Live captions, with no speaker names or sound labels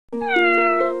How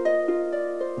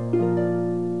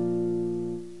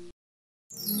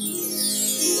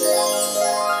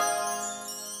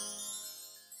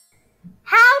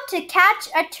to Catch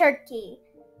a Turkey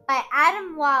by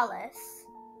Adam Wallace.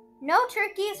 No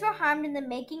turkeys were harmed in the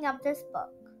making of this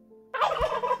book.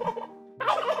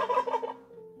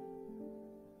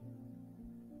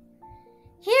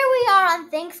 Here we are on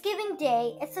Thanksgiving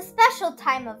Day. It's a special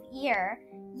time of year.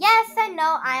 Yes, I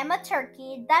know I am a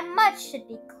turkey. That much should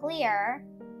be clear.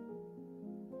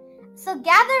 So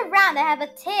gather round, I have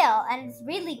a tale, and it's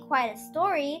really quite a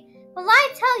story. Well, I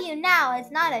tell you now,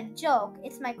 it's not a joke.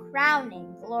 It's my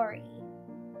crowning glory.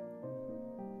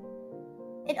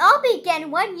 It all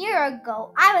began 1 year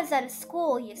ago. I was at a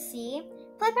school, you see.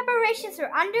 Play preparations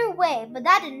were underway, but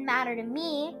that didn't matter to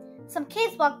me. Some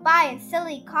kids walked by in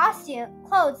silly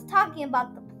clothes talking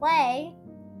about the play.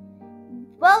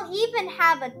 We'll even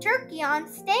have a turkey on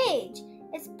stage.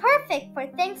 It's perfect for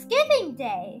Thanksgiving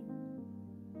Day.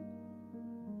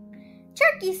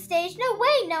 Turkey stage? No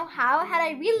way, no how. Had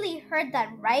I really heard that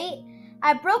right?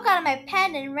 I broke out of my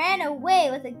pen and ran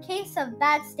away with a case of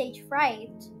bad stage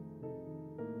fright.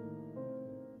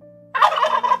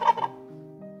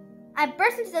 I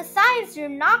burst into the science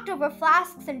room, knocked over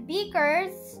flasks and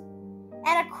beakers,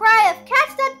 and a cry of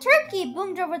 "Catch that turkey!"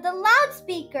 boomed over the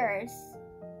loudspeakers.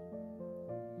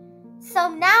 So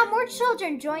now more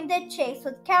children joined the chase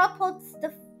with catapults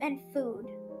and food.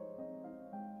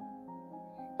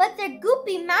 But their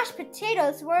goopy mashed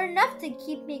potatoes were enough to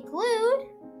keep me glued.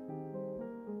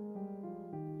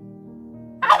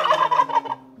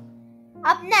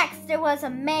 Up next, there was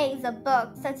a maze of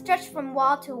books that stretched from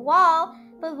wall to wall,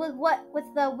 but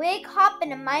with the wig hop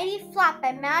and a mighty flap,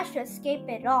 I managed to escape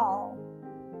it all.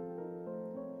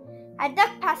 I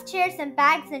ducked past chairs and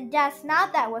bags and desks. Now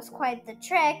that was quite the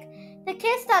trick. The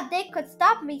kids thought they could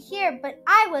stop me here, but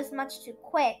I was much too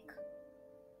quick.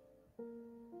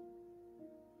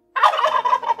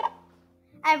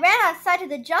 I ran outside to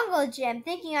the jungle gym,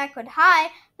 thinking I could hide,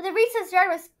 but the recess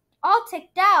yard was all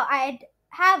ticked out. I'd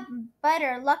have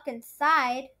better luck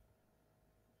inside.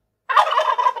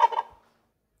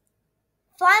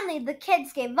 Finally, the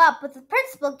kids gave up, but the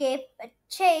principal gave a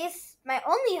chase. My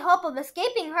only hope of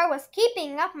escaping her was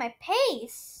keeping up my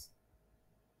pace.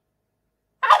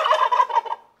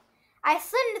 I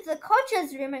slid into the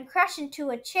coach's room and crashed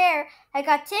into a chair. I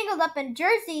got tangled up in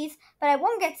jerseys, but I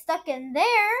won't get stuck in there.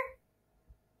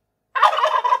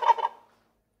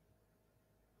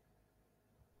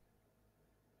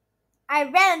 I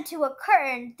ran into a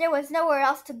curtain. There was nowhere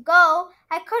else to go.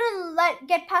 I couldn't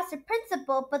get past the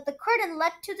principal, but the curtain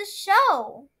led to the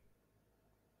show.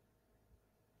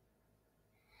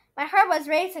 My heart was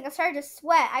racing. I started to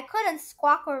sweat. I couldn't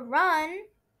squawk or run.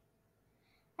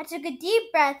 I took a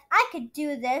deep breath. I could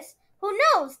do this. Who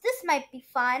knows? This might be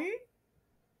fun.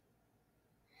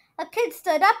 A kid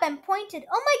stood up and pointed.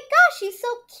 Oh my gosh, he's so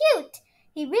cute.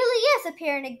 He really is, a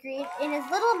parent agreed, in his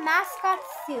little mascot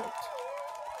suit.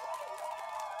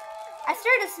 I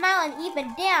started to smile and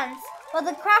even dance, while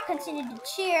the crowd continued to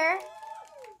cheer.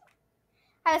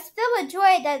 I was filled with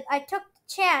joy that I took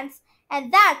the chance,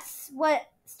 and that's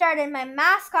what started my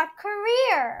mascot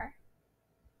career.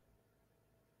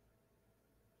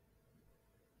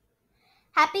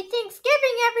 Happy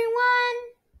Thanksgiving, everyone!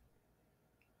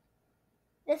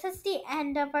 This is the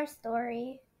end of our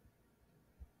story.